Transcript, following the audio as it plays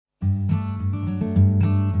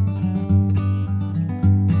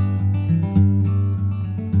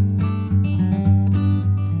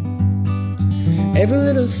Every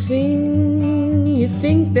little thing you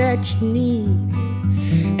think that you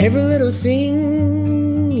need. Every little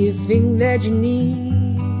thing you think that you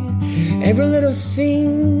need. Every little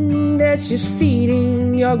thing that's just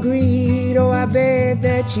feeding your greed. Oh, I bet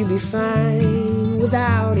that you'd be fine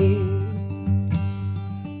without it.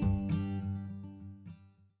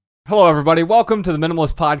 Hello, everybody. Welcome to the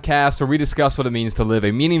Minimalist Podcast, where we discuss what it means to live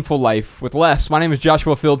a meaningful life with less. My name is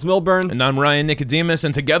Joshua Fields Milburn. And I'm Ryan Nicodemus,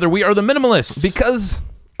 and together we are the Minimalists. Because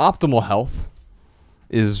optimal health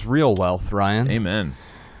is real wealth, Ryan. Amen.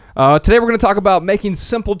 Today we're going to talk about making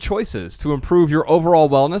simple choices to improve your overall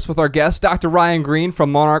wellness with our guest, Dr. Ryan Green from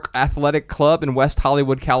Monarch Athletic Club in West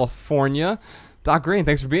Hollywood, California. Doc Green,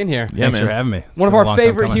 thanks for being here. Yeah, thanks for having me. One of our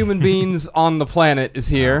favorite human beings on the planet is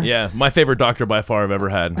here. Yeah, my favorite doctor by far I've ever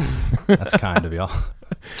had. That's kind of y'all.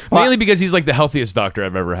 Mainly because he's like the healthiest doctor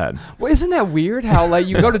I've ever had. Well, isn't that weird how like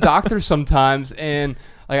you go to doctors sometimes and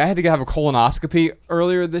like I had to have a colonoscopy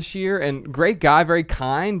earlier this year, and great guy, very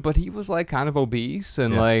kind, but he was like kind of obese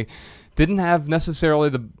and like didn't have necessarily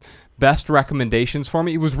the best recommendations for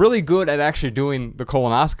me. He was really good at actually doing the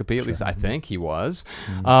colonoscopy, at least I think he was.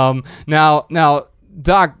 Mm-hmm. Now,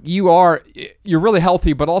 Doc, you're really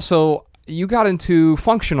healthy, but also you got into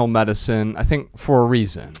functional medicine, I think, for a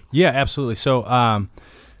reason. Yeah, absolutely. So,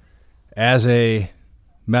 as a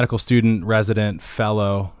medical student, resident,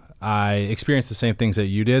 fellow, I experienced the same things that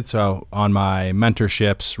you did. So, on my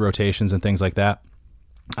mentorships, rotations, and things like that,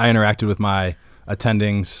 I interacted with my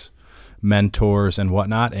attendings, mentors and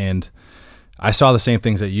whatnot, and I saw the same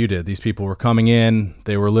things that you did. These people were coming in,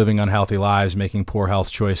 they were living unhealthy lives, making poor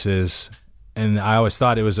health choices, and I always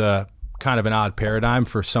thought it was a kind of an odd paradigm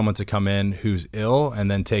for someone to come in who's ill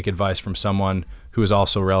and then take advice from someone who is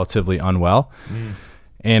also relatively unwell.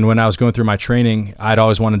 And when I was going through my training, I'd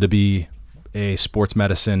always wanted to be a sports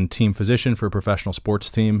medicine team physician for a professional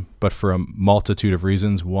sports team, but for a multitude of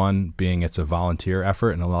reasons, one being it's a volunteer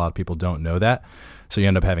effort, and a lot of people don't know that. So you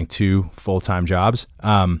end up having two full-time jobs.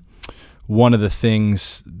 One of the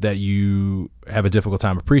things that you have a difficult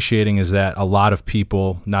time appreciating is that a lot of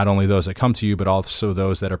people, not only those that come to you, but also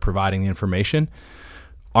those that are providing the information,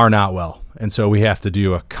 are not well. And so we have to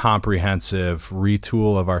do a comprehensive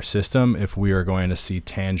retool of our system if we are going to see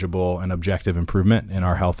tangible and objective improvement in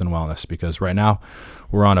our health and wellness. Because right now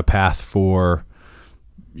we're on a path for,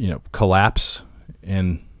 collapse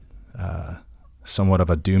in somewhat of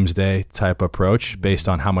a doomsday type approach based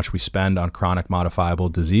on how much we spend on chronic modifiable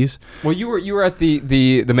disease. Well, you were at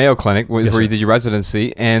the Mayo Clinic where you did your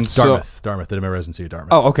residency, and Dartmouth did my residency at Dartmouth.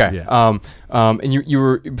 Oh, okay. Yeah. And you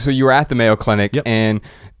were at the Mayo Clinic, yep. and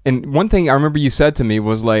one thing I remember you said to me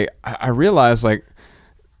was like I realized like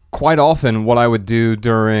quite often what I would do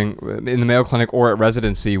in the Mayo Clinic or at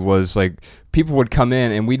residency was like people would come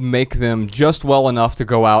in and we'd make them just well enough to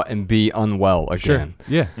go out and be unwell again.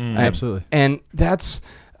 Sure. Yeah, absolutely. And that's,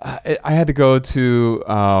 I had to go to,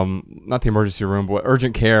 not the emergency room, but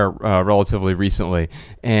urgent care relatively recently.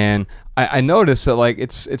 And I noticed that like,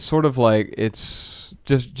 it's sort of like, it's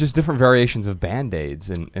just different variations of Band-Aids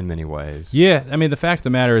in many ways. Yeah. I mean, the fact of the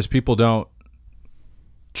matter is people don't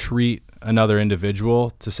treat another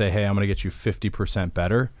individual to say, hey, I'm going to get you 50%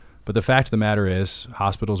 better. But the fact of the matter is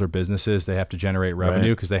hospitals are businesses. They have to generate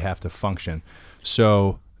revenue because they have to function.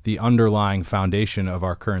 So the underlying foundation of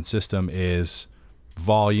our current system is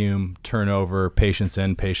volume, turnover, patients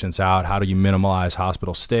in, patients out. How do you minimize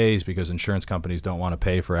hospital stays? Because insurance companies don't want to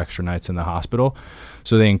pay for extra nights in the hospital.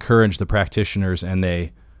 So they encourage the practitioners and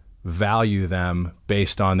they value them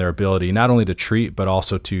based on their ability not only to treat, but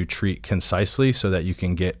also to treat concisely so that you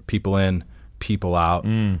can get people in, people out.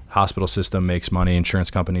 Hospital system makes money.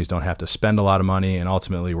 Insurance companies don't have to spend a lot of money, and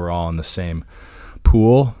ultimately we're all in the same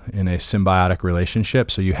pool in a symbiotic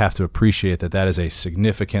relationship. So you have to appreciate that is a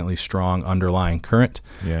significantly strong underlying current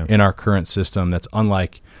in our current system that's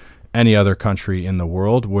unlike any other country in the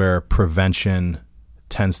world, where prevention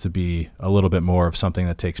tends to be a little bit more of something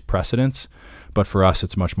that takes precedence. But for us,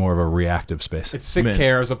 it's much more of a reactive space. It's sick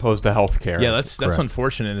care as opposed to health care. Yeah, that's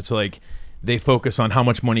unfortunate. It's like they focus on how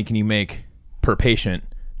much money can you make per patient,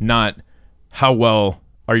 not how well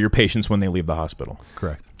are your patients when they leave the hospital.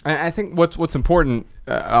 Correct. I think what's important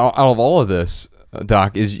out of all of this,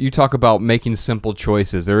 Doc, is you talk about making simple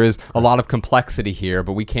choices. There is a lot of complexity here,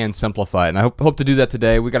 but we can simplify it. And I hope to do that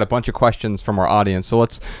today. We got a bunch of questions from our audience, so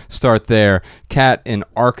let's start there. Kat in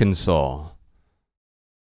Arkansas.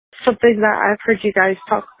 Something that I've heard you guys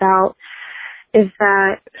talk about is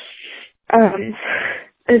that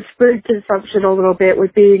it's food consumption a little bit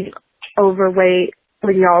with being overweight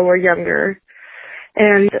when y'all were younger.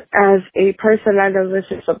 And as a person, I know this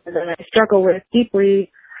is something that I struggle with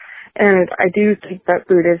deeply, and I do think that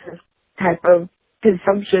food is a type of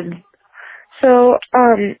consumption. So,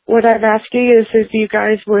 what I'm asking is if you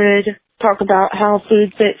guys would talk about how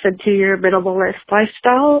food fits into your minimalist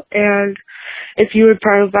lifestyle, and if you would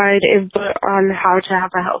provide input on how to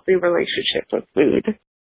have a healthy relationship with food.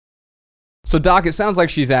 So, Doc, it sounds like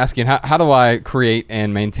she's asking, how do I create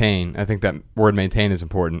and maintain, I think that word maintain is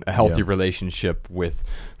important, a healthy relationship with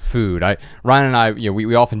food. Ryan and I,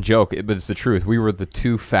 we often joke, but it's the truth. We were the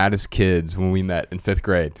two fattest kids when we met in 5th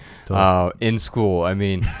grade in school. I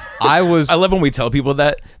mean, I love when we tell people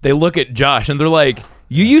that. They look at Josh and they're like,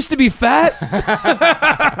 you used to be fat?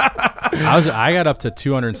 I got up to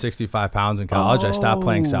 265 pounds in college. I stopped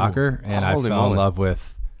playing soccer, and I fell in love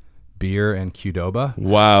with beer and Qdoba.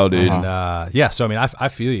 Wow, dude. And so I mean, I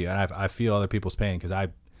feel you, and I feel other people's pain, because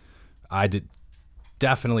I did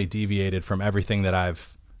definitely deviated from everything that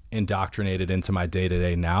I've indoctrinated into my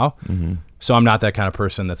day-to-day now. So I'm not that kind of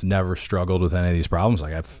person that's never struggled with any of these problems.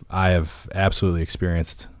 Like I have absolutely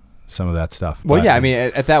experienced some of that stuff. Well, I mean,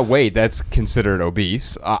 at that weight, that's considered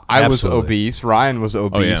obese. I was obese. Ryan was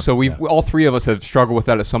obese. So we all three of us have struggled with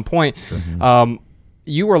that at some point.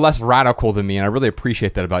 You were less radical than me, and I really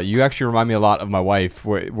appreciate that about you. You actually remind me a lot of my wife,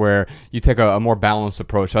 where you take a more balanced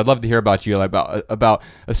approach. So I'd love to hear about you, about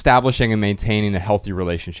establishing and maintaining a healthy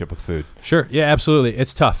relationship with food. Sure. Yeah, absolutely.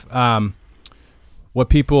 It's tough. What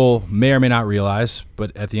people may or may not realize,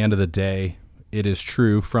 but at the end of the day, it is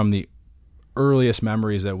true. From the earliest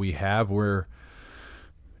memories that we have, we're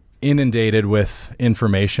inundated with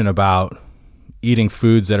information about eating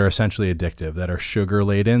foods that are essentially addictive, that are sugar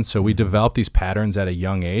laden. So we develop these patterns at a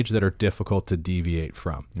young age that are difficult to deviate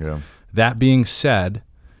from. Yeah. That being said,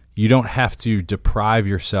 you don't have to deprive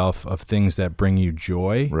yourself of things that bring you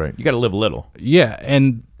joy. Right. You got to live a little. Yeah.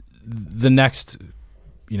 And the next,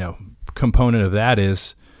 component of that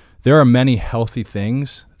is there are many healthy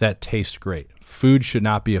things that taste great. Food should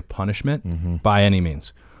not be a punishment by any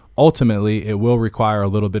means. Ultimately, it will require a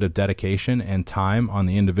little bit of dedication and time on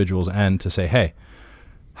the individual's end to say, hey,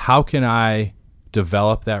 how can I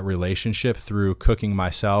develop that relationship through cooking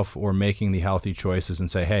myself or making the healthy choices,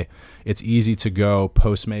 and say, hey, it's easy to go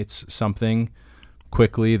Postmates something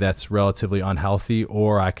quickly that's relatively unhealthy,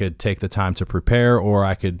 or I could take the time to prepare, or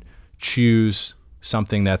I could choose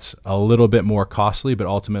something that's a little bit more costly but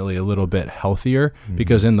ultimately a little bit healthier,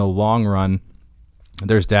 because in the long run,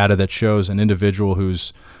 there's data that shows an individual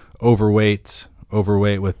who's overweight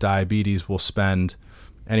with diabetes will spend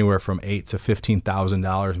anywhere from $8,000 to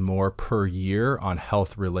 $15,000 more per year on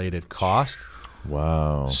health-related cost.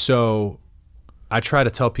 Wow. So I try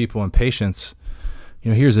to tell people and patients,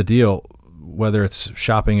 here's the deal. Whether it's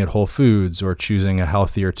shopping at Whole Foods or choosing a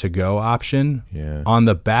healthier to-go option, on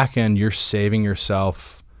the back end, you're saving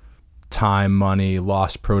yourself time, money,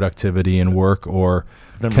 lost productivity in work, or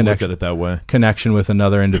never looked at it that way. Connection with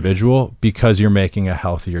another individual, because you're making a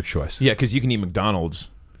healthier choice. Yeah, because you can eat McDonald's.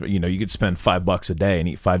 You could spend $5 a day and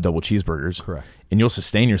eat 5 double cheeseburgers. Correct. And you'll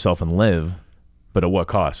sustain yourself and live, but at what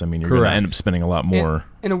cost? I mean, you're going to end up spending a lot more.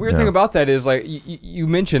 And a weird thing about that is, like, you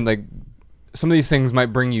mentioned, like, some of these things might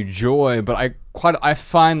bring you joy, but I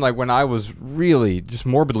find, like, when I was really just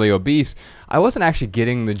morbidly obese, I wasn't actually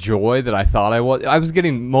getting the joy that I thought I was. I was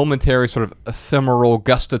getting momentary, sort of ephemeral,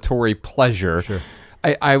 gustatory pleasure. Sure.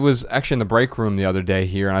 I was actually in the break room the other day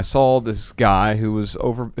here, and I saw this guy who was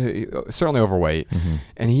certainly overweight,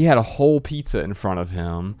 and he had a whole pizza in front of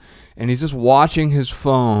him, and he's just watching his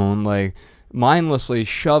phone, like, mindlessly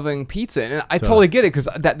shoving pizza. And I totally get it, because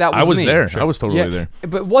that was I was me. there. Sure. I was totally there.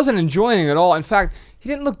 But wasn't enjoying it at all. In fact, he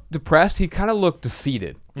didn't look depressed. He kind of looked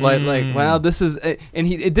defeated. Like, wow, this is... And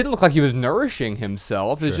it didn't look like he was nourishing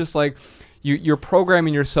himself. It's just like... You're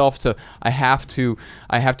programming yourself to, I have to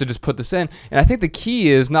just put this in. And I think the key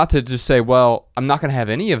is not to just say, well, I'm not going to have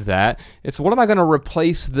any of that. It's, what am I going to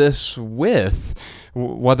replace this with?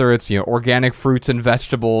 Whether it's organic fruits and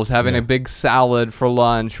vegetables, having a big salad for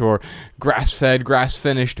lunch, or grass-fed,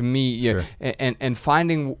 grass-finished meat, and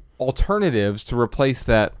finding alternatives to replace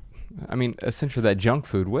that. I mean, essentially that junk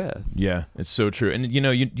food with. Yeah, it's so true. And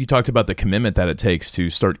you talked about the commitment that it takes to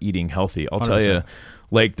start eating healthy. I'll 100%. Tell you.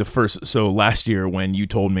 Like so last year when you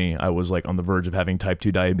told me I was like on the verge of having type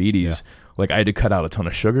 2 diabetes, like I had to cut out a ton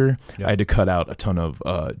of sugar. I had to cut out a ton of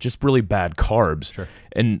just really bad carbs. Sure.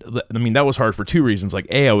 And I mean, that was hard for two reasons. Like,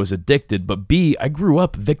 A, I was addicted, but B, I grew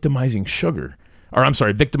up victimizing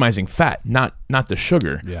victimizing fat, not the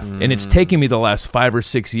sugar. Yeah. And it's taken me the last 5 or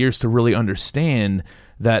 6 years to really understand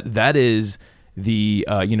that is the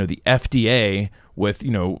the FDA with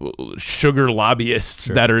sugar lobbyists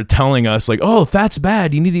that are telling us, like, oh, fat's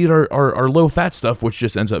bad, you need to eat our low fat stuff, which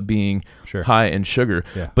just ends up being high in sugar.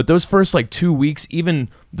 But those first 2 weeks, even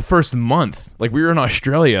the first month, like, we were in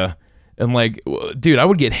Australia And like, dude, I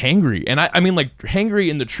would get hangry. And I mean like hangry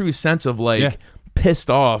in the true sense of like pissed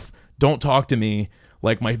off, don't talk to me.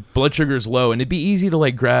 Like my blood sugar's low, and it'd be easy to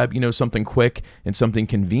like grab, something quick and something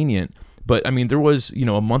convenient. But I mean, there was,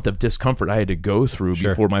 a month of discomfort I had to go through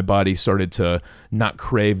before my body started to not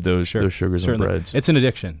crave those sugars and breads. It's an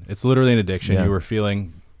addiction. It's literally an addiction. Yeah. You were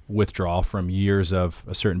feeling withdrawal from years of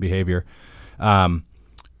a certain behavior. And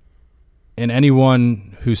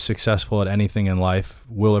anyone who's successful at anything in life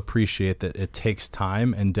will appreciate that it takes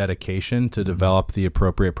time and dedication to develop the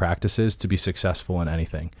appropriate practices to be successful in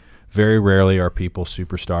anything. Very rarely are people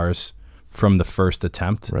superstars from the first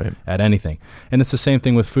attempt at anything. And it's the same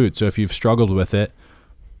thing with food. So if you've struggled with it,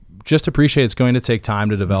 just appreciate it's going to take time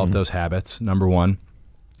to develop those habits, number one.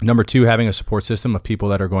 Number two, having a support system of people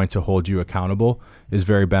that are going to hold you accountable is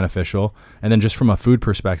very beneficial. And then just from a food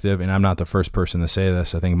perspective, and I'm not the first person to say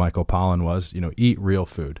this, I think Michael Pollan was, eat real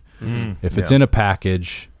food. If it's in a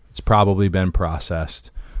package, it's probably been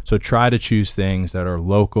processed. So try to choose things that are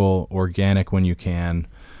local, organic when you can,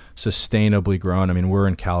 sustainably grown. I mean, we're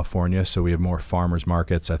in California, so we have more farmers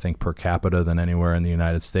markets, I think, per capita than anywhere in the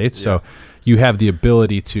United States. Yeah. So you have the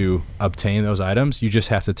ability to obtain those items. You just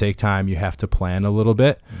have to take time. You have to plan a little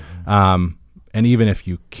bit. And even if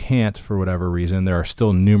you can't, for whatever reason, there are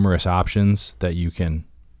still numerous options that you can,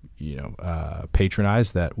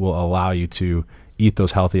 patronize that will allow you to eat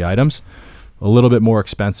those healthy items. A little bit more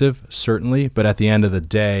expensive, certainly, but at the end of the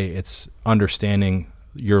day, it's understanding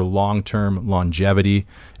your long-term longevity,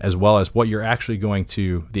 as well as what you're actually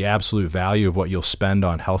the absolute value of what you'll spend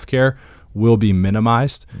on healthcare will be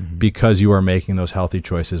minimized because you are making those healthy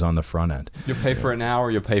choices on the front end. You'll pay for it now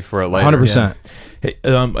or you'll pay for it later. 100%.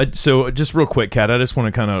 Yeah. Hey, so just real quick, Kat, I just want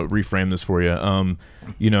to kind of reframe this for you.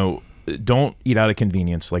 Don't eat out of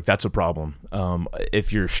convenience. Like that's a problem.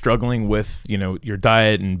 If you're struggling with, your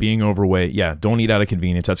diet and being overweight, don't eat out of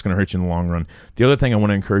convenience. That's going to hurt you in the long run. The other thing I want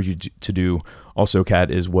to encourage you to do also, Kat,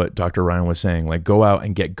 is what Dr. Ryan was saying. Like go out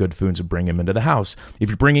and get good foods and bring them into the house. If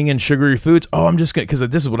you're bringing in sugary foods, I'm just going to, because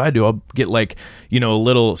this is what I do. I'll get like,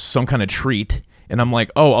 some kind of treat. And I'm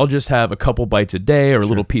like, I'll just have a couple bites a day or a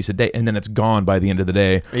little piece a day, and then it's gone by the end of the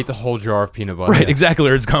day. Eat the whole jar of peanut butter. Right, exactly,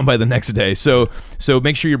 or it's gone by the next day. So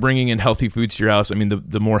make sure you're bringing in healthy foods to your house. I mean,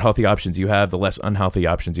 the more healthy options you have, the less unhealthy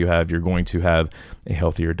options you have, you're going to have a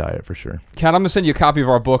healthier diet for sure. Kat, I'm going to send you a copy of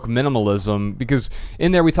our book, Minimalism, because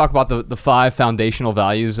in there we talk about the 5 foundational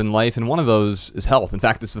values in life, and one of those is health. In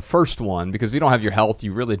fact, it's the first one, because if you don't have your health,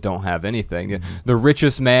 you really don't have anything. The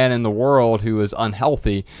richest man in the world who is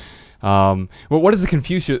unhealthy. What is the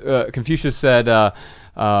Confucius said?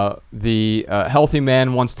 The healthy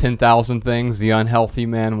man wants 10,000 things. The unhealthy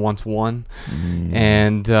man wants one.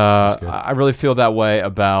 And I really feel that way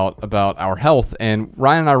about our health. And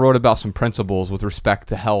Ryan and I wrote about some principles with respect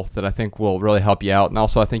to health that I think will really help you out. And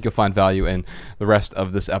also I think you'll find value in the rest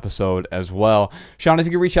of this episode as well. Sean, if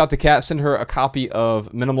you could reach out to Kat, send her a copy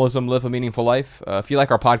of Minimalism, Live a Meaningful Life. If you like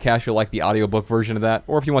our podcast, you'll like the audiobook version of that.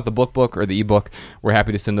 Or if you want the book or the ebook, we're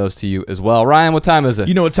happy to send those to you as well. Ryan, what time is it?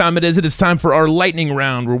 You know what time it is. It is time for our lightning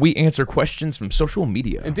round, where we answer questions from social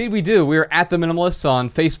media. Indeed we do. We're at The Minimalists on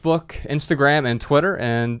Facebook, Instagram, and Twitter.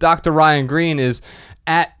 And Dr. Ryan Green is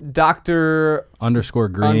at Dr.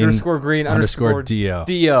 _Green_D_O.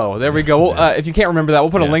 D-O. There we go. Well, if you can't remember that, we'll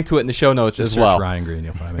put a link to it in the show notes Just as well. search Ryan Green,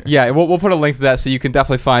 you'll find it. Yeah, we'll put a link to that so you can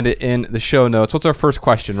definitely find it in the show notes. What's our first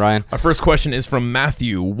question, Ryan? Our first question is from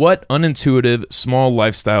Matthew. What unintuitive small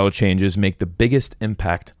lifestyle changes make the biggest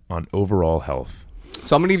impact on overall health?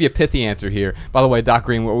 So I'm going to give you a pithy answer here. By the way, Doc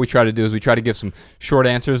Green, what we try to do is we try to give some short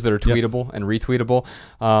answers that are tweetable and retweetable,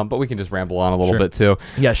 but we can just ramble on a little bit too.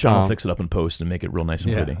 Yeah, Sean will fix it up in post and make it real nice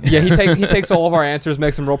and pretty. Yeah, he takes all of our answers,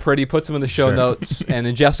 makes them real pretty, puts them in the show notes, and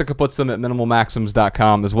then Jessica puts them at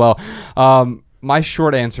minimalmaxims.com as well. My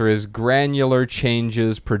short answer is granular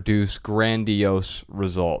changes produce grandiose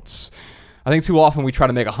results. I think too often we try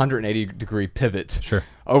to make a 180-degree pivot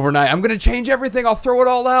overnight. I'm going to change everything. I'll throw it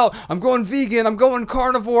all out. I'm going vegan. I'm going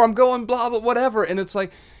carnivore. I'm going blah, blah, whatever. And it's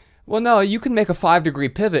like, well, no, you can make a 5-degree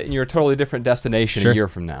pivot and you're a totally different destination a year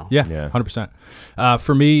from now. Yeah. 100%.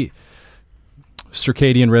 For me,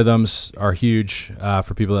 circadian rhythms are huge.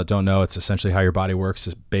 For people that don't know, it's essentially how your body works.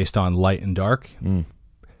 It's based on light and dark.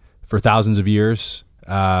 For thousands of years,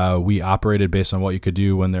 we operated based on what you could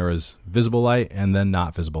do when there was visible light and then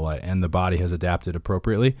not visible light, and the body has adapted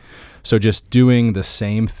appropriately. So just doing the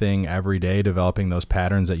same thing every day, developing those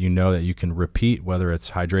patterns that you know that you can repeat, whether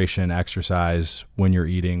it's hydration, exercise, when you're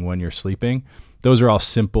eating, when you're sleeping, those are all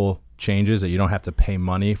simple changes that you don't have to pay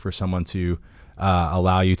money for someone to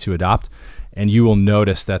allow you to adopt. And you will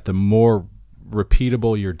notice that the more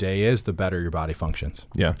repeatable your day is, the better your body functions.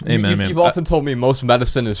 Yeah, amen, man. You've often told me most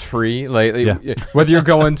medicine is free. Like Yeah. whether you're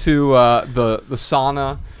going to the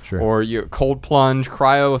sauna. Sure. Or you cold plunge,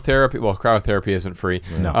 cryotherapy. Well, cryotherapy isn't free.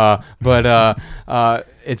 No. But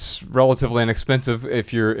it's relatively inexpensive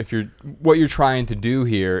if you're what you're trying to do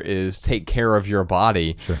here is take care of your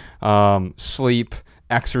body. Sure. Sleep,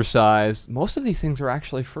 exercise. Most of these things are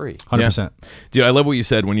actually free. 100%. Dude, I love what you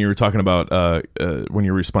said when you were talking about when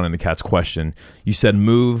you were responding to Kat's question. You said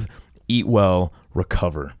move, eat well,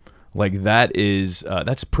 recover. Like that is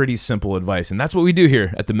that's pretty simple advice, and that's what we do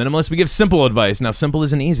here at The Minimalist. We give simple advice. Now, simple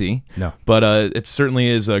isn't easy, No. but it certainly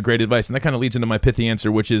is great advice, and that kind of leads into my pithy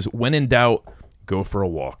answer, which is when in doubt, go for a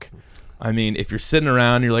walk. I mean, if you're sitting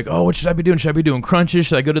around, you're like, oh, what should I be doing? Should I be doing crunches?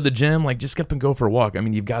 Should I go to the gym? Like, just get up and go for a walk. I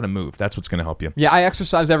mean, you've got to move. That's what's going to help you. Yeah, I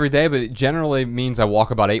exercise every day, but it generally means I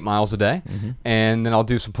walk about 8 miles a day, and then I'll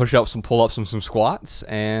do some push-ups, some pull-ups, and some squats,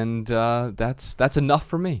 and that's enough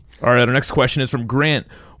for me. All right, our next question is from Grant.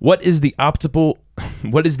 What is the optimal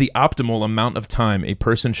amount of time a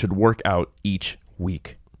person should work out each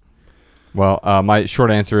week? Well, my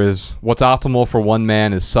short answer is what's optimal for one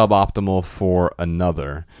man is suboptimal for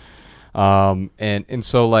another. And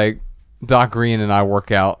so like Doc Green and I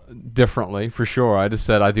work out differently for sure. I just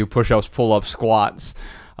said I do push-ups, pull-ups, squats.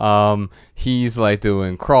 He's like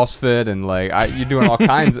doing CrossFit and like you're doing all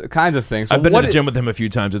kinds of things. So I've been to the gym with him a few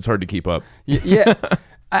times. It's hard to keep up. Yeah,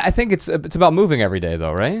 I think it's about moving every day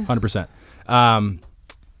though, right? 100%.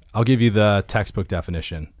 I'll give you the textbook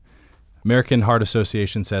definition. American Heart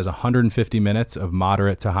Association says 150 minutes of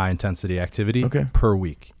moderate to high intensity activity per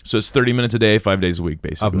week. So it's 30 minutes a day, 5 days a week,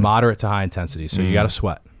 basically. Of moderate to high intensity. So you got to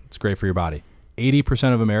sweat. It's great for your body.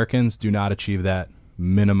 80% of Americans do not achieve that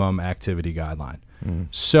minimum activity guideline.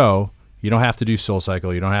 So you don't have to do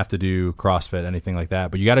SoulCycle. You don't have to do CrossFit, anything like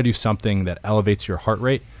that. But you got to do something that elevates your heart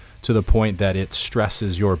rate to the point that it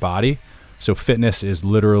stresses your body. So fitness is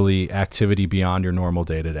literally activity beyond your normal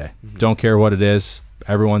day-to-day. Don't care what it is.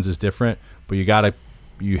 Everyone's is different, but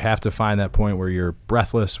you have to find that point where you're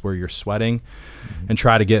breathless, where you're sweating, and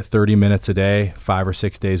try to get 30 minutes a day, 5 or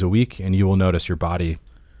 6 days a week, and you will notice your body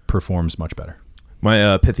performs much better.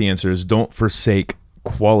 My pithy answer is don't forsake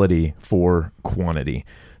quality for quantity.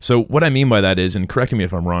 So what I mean by that is, and correct me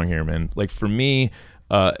if I'm wrong here, man, like for me,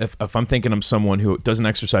 if I'm thinking I'm someone who doesn't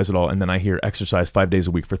exercise at all, and then I hear exercise 5 days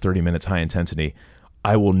a week for 30 minutes, high intensity,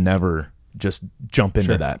 I will never just jump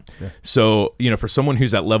into that. Yeah. So, for someone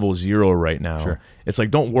who's at level 0 right now, it's like,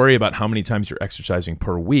 don't worry about how many times you're exercising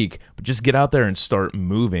per week, but just get out there and start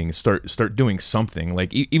moving, start doing something.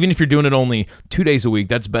 Like even if you're doing it only 2 days a week,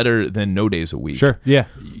 that's better than no days a week. Sure. Yeah.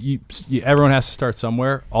 Everyone has to start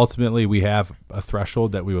somewhere. Ultimately, we have a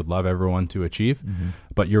threshold that we would love everyone to achieve,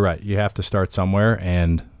 but you're right. You have to start somewhere,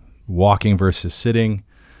 and walking versus sitting,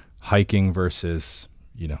 hiking versus,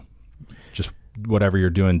 just whatever you're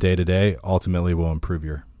doing day to day ultimately will improve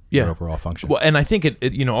your overall function. Well, and I think it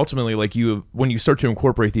ultimately, like when you start to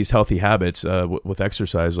incorporate these healthy habits with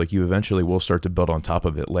exercise, like you eventually will start to build on top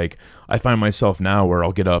of it. Like I find myself now where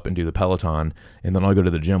I'll get up and do the Peloton, and then I'll go to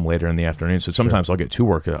the gym later in the afternoon. So sometimes I'll get two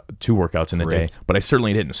workouts in a day, but I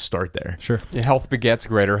certainly didn't start there. Sure. Yeah, health begets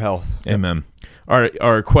greater health. Amen. All right.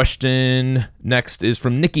 Our question next is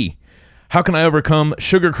from Nikki. How can I overcome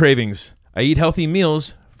sugar cravings? I eat healthy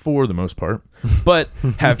meals for the most part, but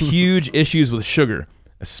have huge issues with sugar,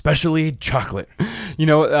 especially chocolate.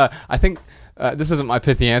 I think this isn't my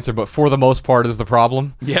pithy answer, but for the most part is the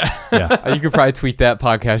problem. Yeah. You could probably tweet that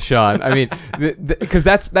podcast, Sean. I mean, because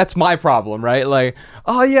that's my problem, right? Like,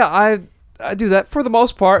 oh yeah, I do that for the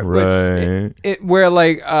most part. Right. Where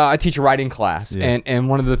I teach a writing class, and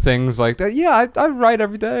one of the things like that, I write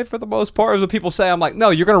every day for the most part. Is what people say. I'm like, no,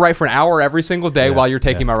 you're going to write for an hour every single day while you're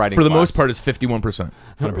taking my writing class. For class. the most part, it's 51%.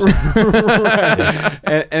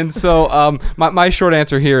 100%. And so my short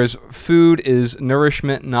answer here is food is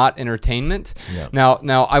nourishment, not entertainment. Yeah.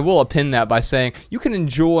 Now I will append that by saying you can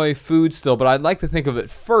enjoy food still, but I'd like to think of it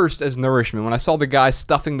first as nourishment. When I saw the guy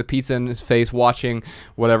stuffing the pizza in his face, watching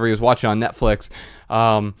whatever he was watching on Netflix,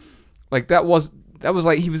 that was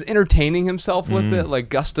like he was entertaining himself with it, like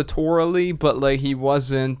gustatorily, but like he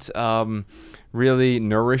wasn't really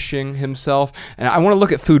nourishing himself. And I want to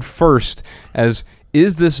look at food first as,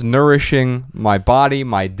 is this nourishing my body,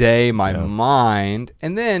 my day, my mind?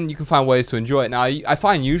 And then you can find ways to enjoy it. Now, I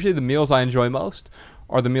find usually the meals I enjoy most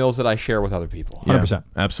are the meals that I share with other people. 100%. Yeah,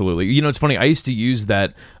 absolutely. It's funny. I used to use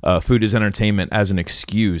that food as entertainment as an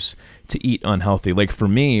excuse to eat unhealthy. Like for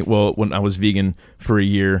me, when I was vegan for a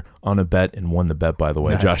year on a bet and won the bet, by the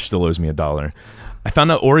way, Nice. Josh still owes me $1. I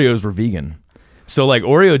found out Oreos were vegan. So like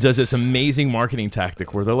Oreo does this amazing marketing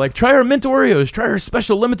tactic where they're like, try our mint Oreos, try our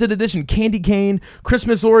special limited edition candy cane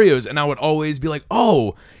Christmas Oreos. And I would always be like,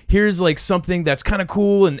 oh, here's like something that's kind of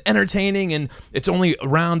cool and entertaining, and it's only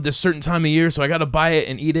around this certain time of year, so I got to buy it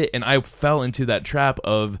and eat it. And I fell into that trap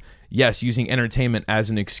of, yes, using entertainment as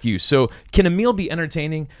an excuse. So can a meal be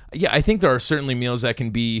entertaining? Yeah, I think there are certainly meals that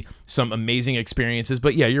can be some amazing experiences.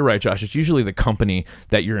 But yeah, you're right, Josh. It's usually the company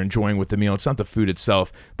that you're enjoying with the meal. It's not the food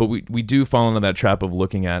itself. But we do fall into that trap of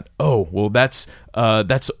looking at, oh, well, that's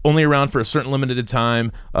only around for a certain limited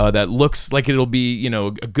time. That looks like it'll be,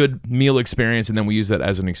 a good meal experience. And then we use that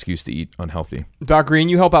as an excuse to eat unhealthy. Doc Green,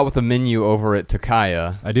 you help out with the menu over at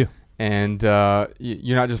Takaya. I do. And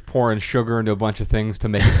you're not just pouring sugar into a bunch of things to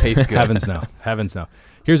make it taste good. Heavens no.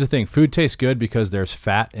 Here's the thing. Food tastes good because there's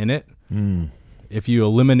fat in it. If you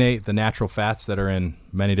eliminate the natural fats that are in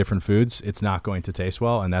many different foods, it's not going to taste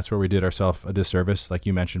well. And that's where we did ourselves a disservice, like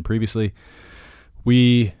you mentioned previously.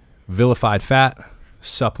 We vilified fat,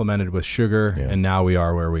 supplemented with sugar, and now we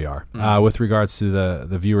are where we are. With regards to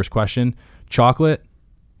the viewer's question, chocolate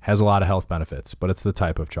has a lot of health benefits, but it's the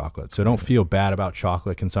type of chocolate. So don't feel bad about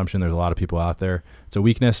chocolate consumption. There's a lot of people out there. It's a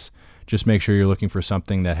weakness. Just make sure you're looking for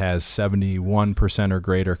something that has 71% or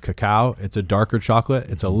greater cacao. It's a darker chocolate.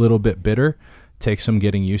 It's a little bit bitter. Takes some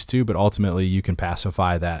getting used to, but ultimately you can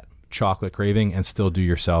pacify that chocolate craving and still do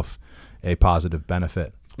yourself a positive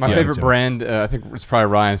benefit. My favorite brand, I think it's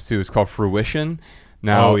probably Ryan's too, is called Fruition.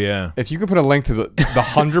 Now, if you could put a link to the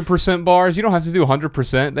 100% bars, you don't have to do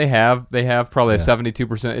 100%. They have probably a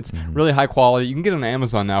 72%. It's really high quality. You can get it on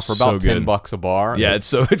Amazon now for about $10 a bar. Yeah,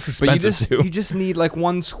 it's expensive too. You just need like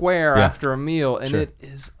one square after a meal, and it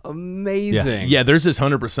is amazing. Yeah, there's this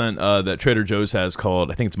 100% that Trader Joe's has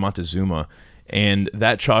called, I think it's Montezuma. And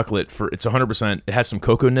that chocolate, it's 100%. It has some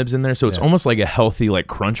cocoa nibs in there, so it's almost like a healthy like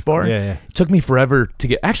crunch bar. It took me forever to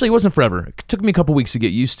get. Actually, it wasn't forever. It took me a couple weeks to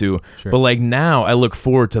get used to. But like now, I look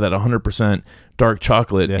forward to that 100% dark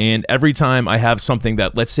chocolate. And every time I have something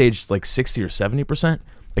that, let's say, it's like 60 or 70%,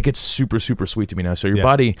 it gets super, super sweet to me now. So your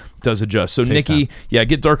body does adjust. So Nikki,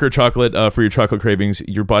 get darker chocolate for your chocolate cravings.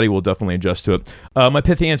 Your body will definitely adjust to it. My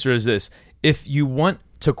pithy answer is this: if you want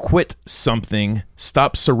to quit something,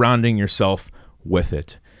 stop surrounding yourself with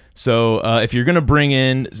it. So if you're going to bring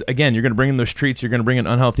in, again, you're going to bring in those treats, you're going to bring in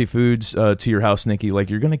unhealthy foods to your house, Nikki, like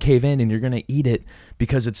you're going to cave in and you're going to eat it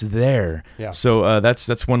because it's there. Yeah. So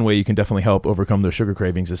that's one way you can definitely help overcome those sugar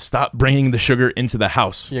cravings, is stop bringing the sugar into the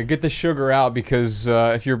house. Yeah, get the sugar out, because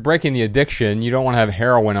if you're breaking the addiction, you don't want to have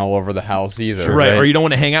heroin all over the house either. Sure, right? Or you don't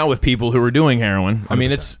want to hang out with people who are doing heroin. 100%. I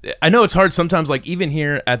mean, I know it's hard sometimes, like even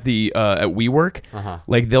here at the at WeWork,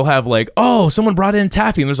 like they'll have like, oh, someone brought in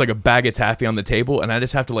taffy, and there's like a bag of taffy on the table, and I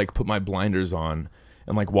just have to like put my blinders on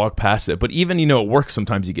and like walk past it. But even, at work,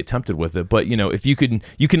 sometimes you get tempted with it. But if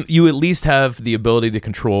you at least have the ability to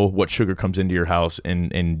control what sugar comes into your house,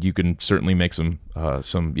 and you can certainly make some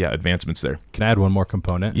advancements there. Can I add one more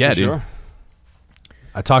component? Yeah, dude. Sure.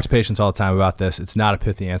 I talk to patients all the time about this. It's not a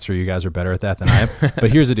pithy answer. You guys are better at that than I am.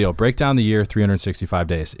 But here's the deal. Break down the year, 365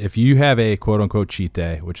 days. If you have a quote-unquote cheat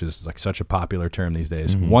day, which is like such a popular term these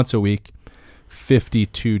days, once a week,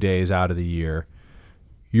 52 days out of the year,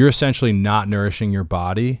 you're essentially not nourishing your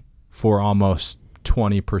body for almost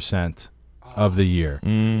 20% of the year.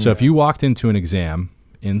 So if you walked into an exam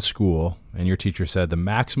in school and your teacher said the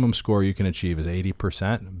maximum score you can achieve is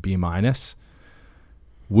 80%, B-,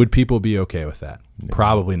 would people be okay with that?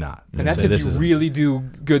 Probably not. And that's if you really do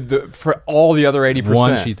good for all the other 80%.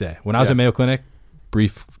 One cheat day. When I was at Mayo Clinic,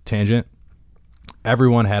 brief tangent,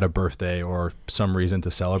 everyone had a birthday or some reason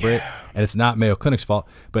to celebrate. And it's not Mayo Clinic's fault,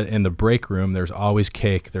 but in the break room, there's always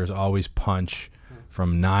cake, there's always punch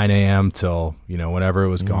from 9 a.m. till, whenever it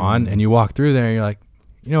was gone. And you walk through there and you're like,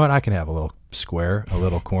 you know what, I can have a little square, a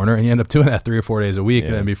little corner. And you end up doing that 3 or 4 days a week.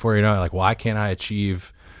 And then before you know it, like, why can't I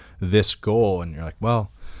achieve this goal? And you're like,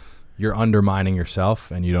 well, you're undermining yourself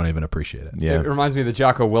and you don't even appreciate it. Yeah. It reminds me of the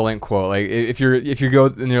Jocko Willink quote. Like, if you go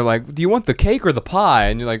and you're like, do you want the cake or the pie?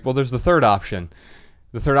 And you're like, well, there's the third option.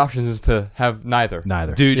 The third option is to have neither.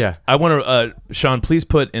 Dude, I want to, Sean, please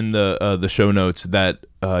put in the show notes that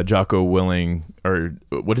Jocko Willink, or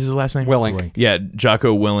what is his last name? Willink. Yeah,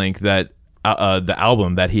 Jocko Willink, that the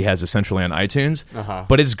album that he has essentially on iTunes.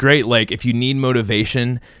 But it's great. Like, if you need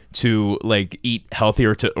motivation to like eat healthy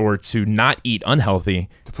or to not eat unhealthy.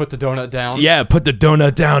 To put the donut down. Yeah, put the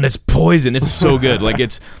donut down. It's poison. It's so good. Like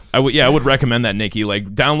I would recommend that, Nikki.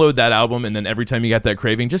 Like download that album, and then every time you got that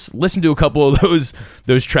craving, just listen to a couple of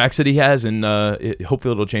those tracks that he has, and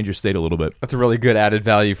hopefully it'll change your state a little bit. That's a really good added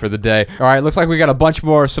value for the day. All right, looks like we got a bunch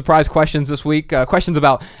more surprise questions this week. Questions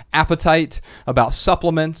about appetite, about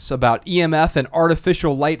supplements, about EMF and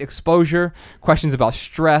artificial light exposure, questions about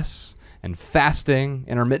stress and fasting,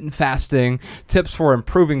 intermittent fasting, tips for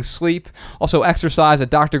improving sleep, also exercise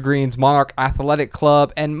at Dr. Green's Monarch Athletic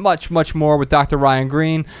Club, and much, much more with Dr. Ryan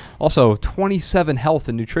Green. Also, 27 health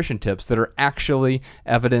and nutrition tips that are actually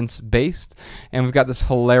evidence-based. And we've got this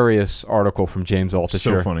hilarious article from James Altucher.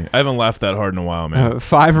 So funny. I haven't laughed that hard in a while, man.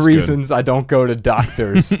 5 That's reasons good. I don't go to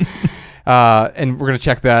doctors. And we're going to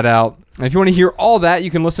check that out. And if you want to hear all that,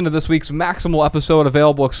 you can listen to this week's Maximal episode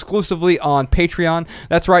available exclusively on Patreon.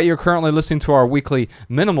 That's right, you're currently listening to our weekly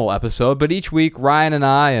Minimal episode, but each week, Ryan and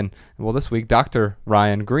I, and well, this week, Dr.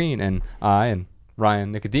 Ryan Green and I, and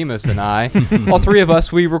Ryan Nicodemus and I, all three of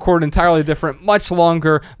us, we record an entirely different, much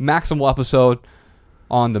longer Maximal episode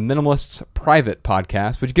on the Minimalist's private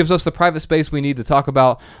podcast, which gives us the private space we need to talk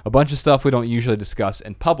about a bunch of stuff we don't usually discuss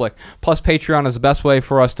in public. Plus, Patreon is the best way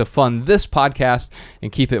for us to fund this podcast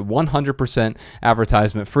and keep it 100%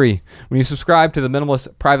 advertisement free. When you subscribe to the Minimalist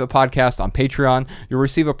private podcast on Patreon, you'll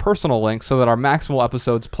receive a personal link so that our Maximal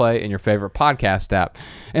episodes play in your favorite podcast app.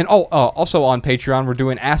 And also on Patreon, we're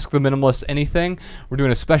doing Ask the Minimalist Anything. We're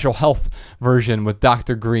doing a special health version with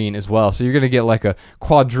Dr. Green as well. So you're going to get like a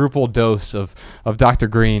quadruple dose of Dr.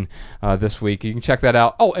 Green this week. You can check that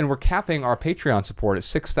out. Oh, and we're capping our Patreon support at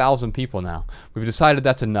 6,000 people now. We've decided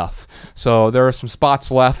that's enough. So there are some spots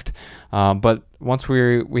left, but once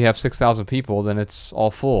we have 6,000 people, then it's all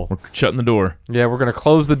full. We're shutting the door. Yeah, we're going to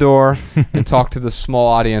close the door and talk to the small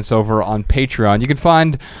audience over on Patreon. You can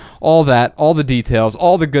find all that, all the details,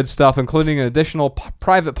 all the good stuff, including an additional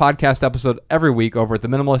private podcast episode every week over at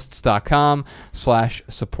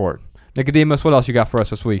theminimalists.com/support. Nicodemus, what else you got for us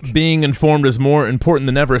this week? Being informed is more important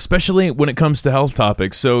than ever, especially when it comes to health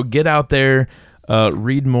topics. So get out there,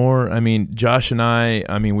 read more. I mean, Josh and I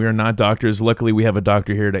mean, we are not doctors. Luckily, we have a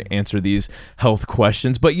doctor here to answer these health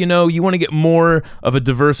questions. But, you know, you want to get more of a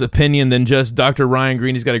diverse opinion than just Dr. Ryan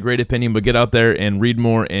Green. He's got a great opinion, but get out there and read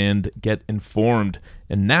more and get informed.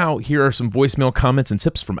 And now, here are some voicemail comments and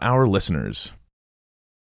tips from our listeners.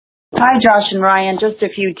 Hi, Josh and Ryan. Just a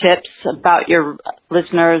few tips about your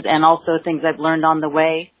listeners and also things I've learned on the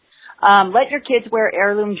way. Let your kids wear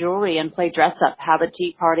heirloom jewelry and play dress up, have a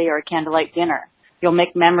tea party or a candlelight dinner. You'll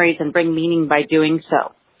make memories and bring meaning by doing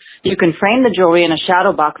so. You can frame the jewelry in a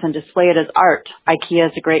shadow box and display it as art. IKEA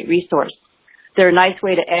is a great resource. They're a nice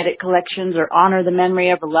way to edit collections or honor the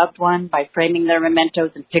memory of a loved one by framing their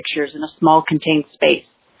mementos and pictures in a small contained space.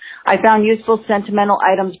 I found useful sentimental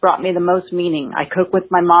items brought me the most meaning. I cook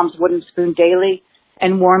with my mom's wooden spoon daily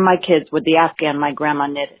and warm my kids with the Afghan my grandma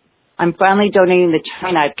knitted. I'm finally donating the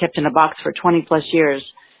china I've kept in a box for 20 plus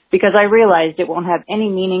years because I realized it won't have any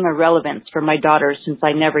meaning or relevance for my daughters since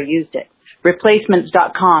I never used it.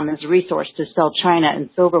 Replacements.com is a resource to sell china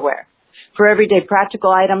and silverware. For everyday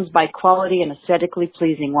practical items, buy quality and aesthetically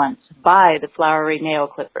pleasing ones. Buy the flowery nail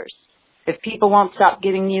clippers. If people won't stop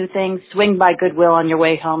giving you things, swing by Goodwill on your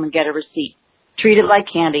way home and get a receipt. Treat it like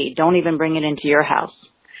candy. Don't even bring it into your house.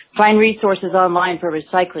 Find resources online for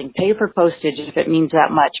recycling. Pay for postage if it means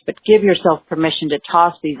that much, but give yourself permission to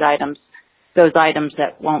toss those items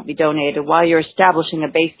that won't be donated while you're establishing a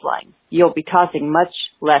baseline. You'll be tossing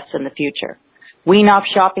much less in the future. Wean off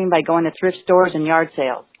shopping by going to thrift stores and yard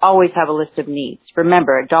sales. Always have a list of needs.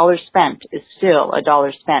 Remember, $1 spent is still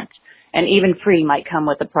 $1 spent, and even free might come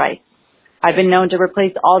with a price. I've been known to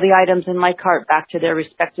replace all the items in my cart back to their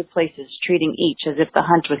respective places, treating each as if the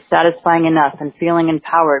hunt was satisfying enough and feeling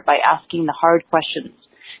empowered by asking the hard questions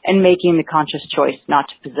and making the conscious choice not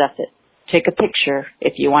to possess it. Take a picture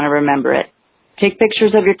if you want to remember it. Take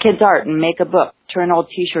pictures of your kids' art and make a book. Turn old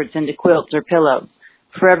t-shirts into quilts or pillows.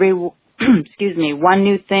 For every, one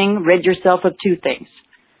new thing, rid yourself of 2 things.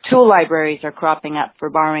 Tool libraries are cropping up for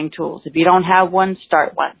borrowing tools. If you don't have one,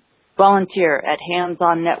 start one. Volunteer at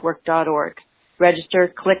handsonnetwork.org. Register,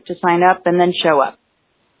 click to sign up, and then show up.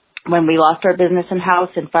 When we lost our business and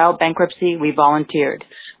house and filed bankruptcy, we volunteered.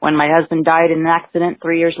 When my husband died in an accident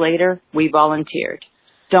 3 years later, we volunteered.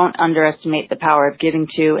 Don't underestimate the power of giving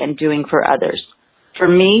to and doing for others. For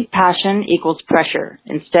me, passion equals pressure.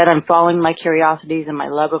 Instead, I'm following my curiosities and my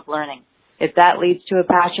love of learning. If that leads to a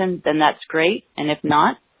passion, then that's great. And if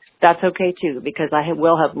not, that's okay too, because I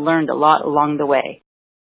will have learned a lot along the way.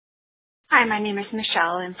 Hi, my name is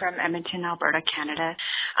Michelle. I'm from Edmonton, Alberta, Canada.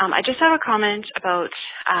 I just have a comment about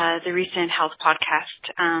the recent health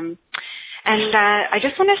podcast. I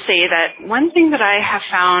just want to say that one thing that I have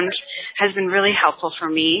found has been really helpful for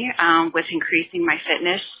me with increasing my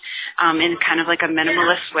fitness in kind of like a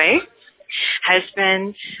minimalist way has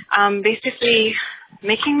been basically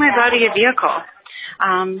making my body a vehicle.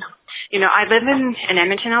 I live in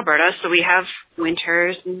Edmonton, Alberta, so we have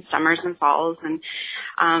winters and summers and falls. And,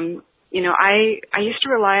 I used to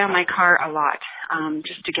rely on my car a lot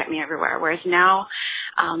just to get me everywhere, whereas now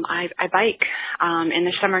I bike in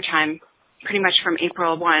the summertime pretty much from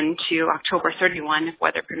April 1 to October 31, if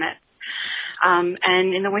weather permits.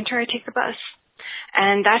 And in the winter, I take the bus.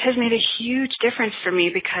 And that has made a huge difference for me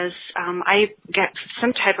because I get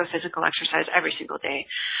some type of physical exercise every single day.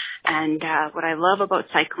 And what I love about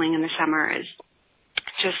cycling in the summer is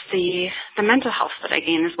just the mental health that I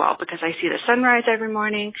gain as well, because I see the sunrise every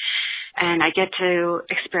morning and I get to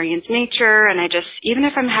experience nature. And even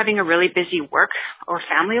if I'm having a really busy work or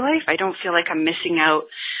family life, I don't feel like I'm missing out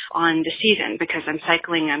on the season because I'm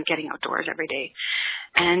cycling, I'm getting outdoors every day.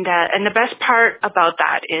 And the best part about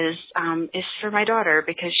that is for my daughter,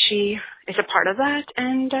 because she is a part of that,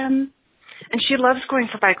 and she loves going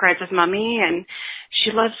for bike rides with mommy, and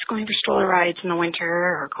she loves going for stroller rides in the winter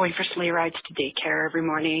or going for sleigh rides to daycare every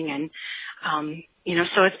morning, and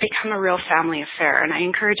so it's become a real family affair. And I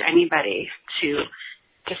encourage anybody to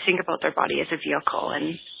think about their body as a vehicle,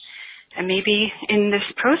 and maybe in this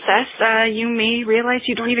process you may realize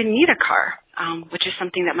you don't even need a car. Which is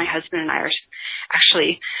something that my husband and I are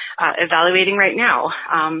actually evaluating right now.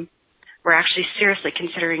 We're actually seriously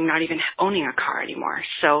considering not even owning a car anymore.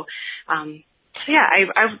 So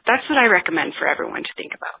that's what I recommend for everyone to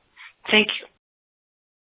think about. Thank you.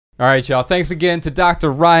 All right, y'all. Thanks again to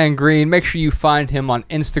Dr. Ryan Green. Make sure you find him on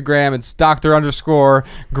Instagram. It's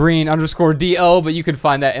Dr._Green_DO, but you can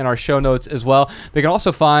find that in our show notes as well. They can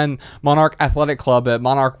also find Monarch Athletic Club at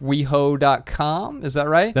monarchweho.com. Is that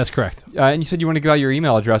right? That's correct. And you said you want to give out your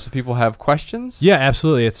email address if people have questions? Yeah,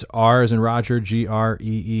 absolutely. It's R as in Roger,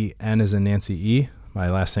 Green, N as in Nancy, E.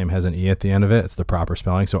 My last name has an E at the end of it. It's the proper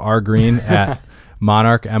spelling. So rgreen at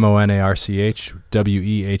Monarch,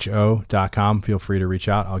 MONARCHWEHO.com. Feel free to reach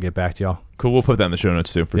out. I'll get back to y'all. Cool. We'll put that in the show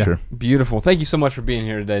notes too, for sure. Beautiful. Thank you so much for being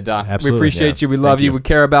here today, Doc. Absolutely. We appreciate you. We love you. We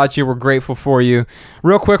care about you. We're grateful for you.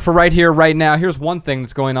 Real quick for right here, right now, here's one thing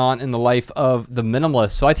that's going on in the life of the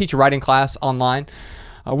minimalist. So I teach a writing class online.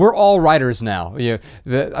 We're all writers now.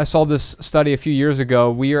 I saw this study a few years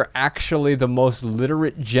ago. We are actually the most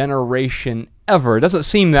literate generation ever. It doesn't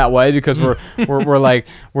seem that way because we're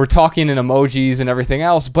talking in emojis and everything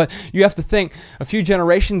else. But you have to think, a few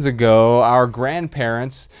generations ago, our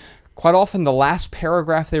grandparents, quite often the last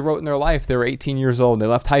paragraph they wrote in their life, they were 18 years old and they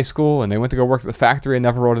left high school and they went to go work at the factory and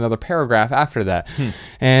never wrote another paragraph after that.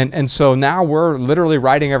 And so now we're literally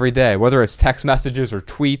writing every day, whether it's text messages or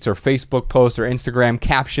tweets or Facebook posts or Instagram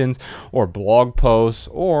captions or blog posts,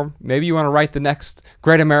 or maybe you want to write the next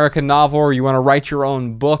great American novel or you want to write your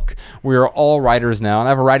own book. We are all writers now. And I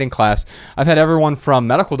have a writing class. I've had everyone from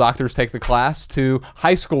medical doctors take the class to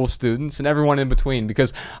high school students and everyone in between,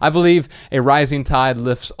 because I believe a rising tide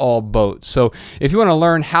lifts all boats. So if you want to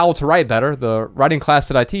learn how to write better, the writing class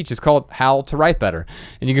that I teach is called How to Write Better.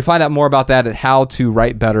 And you can find out more about that at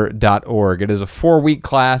howtowritebetter.org. It is a 4-week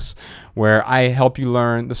class where I help you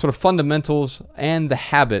learn the sort of fundamentals and the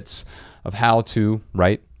habits of how to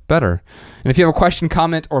write better. And if you have a question,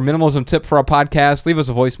 comment, or minimalism tip for our podcast, leave us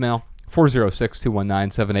a voicemail.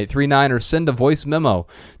 406-219-7839, or send a voice memo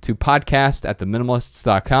to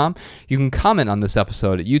podcast@theminimalists.com. You can comment on this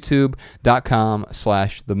episode at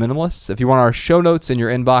youtube.com/theminimalists. If you want our show notes in your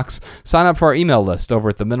inbox, sign up for our email list over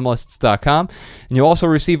at theminimalists.com, and you'll also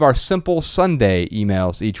receive our Simple Sunday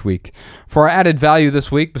emails each week. For our added value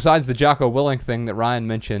this week, besides the Jocko Willink thing that Ryan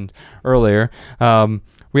mentioned earlier,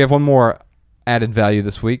 we have one more added value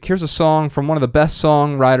this week. Here's a song from one of the best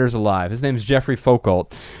songwriters alive. His name is Jeffrey Foucault.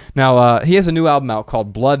 Now, he has a new album out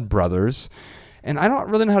called Blood Brothers, and I don't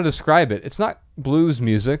really know how to describe it. It's not blues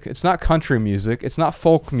music. It's not country music. It's not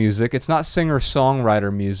folk music. It's not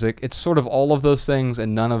singer-songwriter music. It's sort of all of those things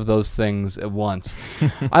and none of those things at once.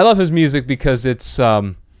 I love his music because it's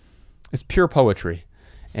pure poetry,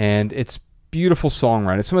 and it's beautiful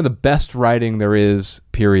songwriting. It's some of the best writing there is,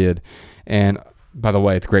 period. And by the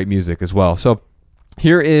way, it's great music as well. So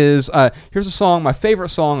here's a song, my favorite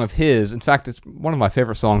song of his. In fact, it's one of my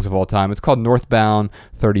favorite songs of all time. It's called Northbound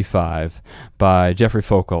 35 by Jeffrey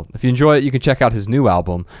Foucault. If you enjoy it, you can check out his new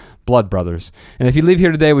album, Blood Brothers. And if you leave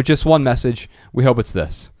here today with just one message, we hope it's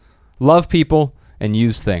this: love people and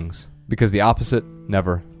use things, because the opposite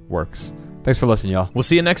never works. Thanks for listening, y'all. We'll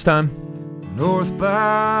see you next time.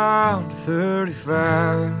 northbound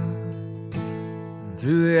 35,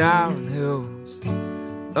 through the Iron Hills,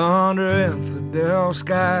 under infidel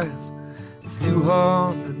skies. It's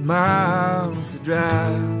 200 miles to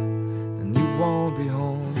drive, and you won't be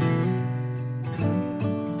home.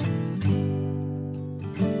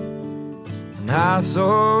 And I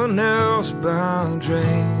saw an northbound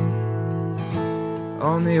train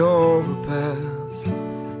on the overpass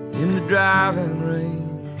in the driving rain.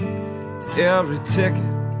 Every ticket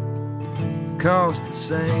costs the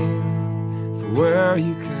same for where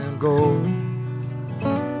you can go.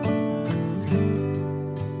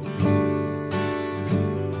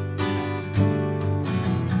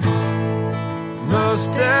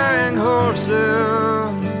 Mustang horses,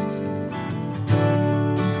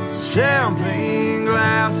 champagne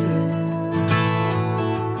glasses,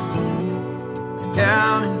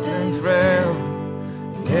 anything frail,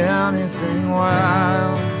 anything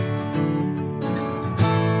wild.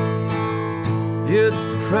 It's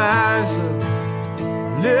the price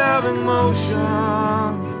of living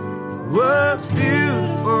motion. What's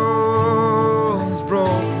beautiful is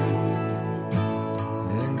broken,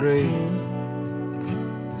 and grace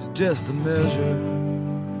is just a measure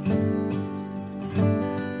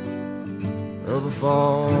of a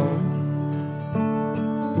fall.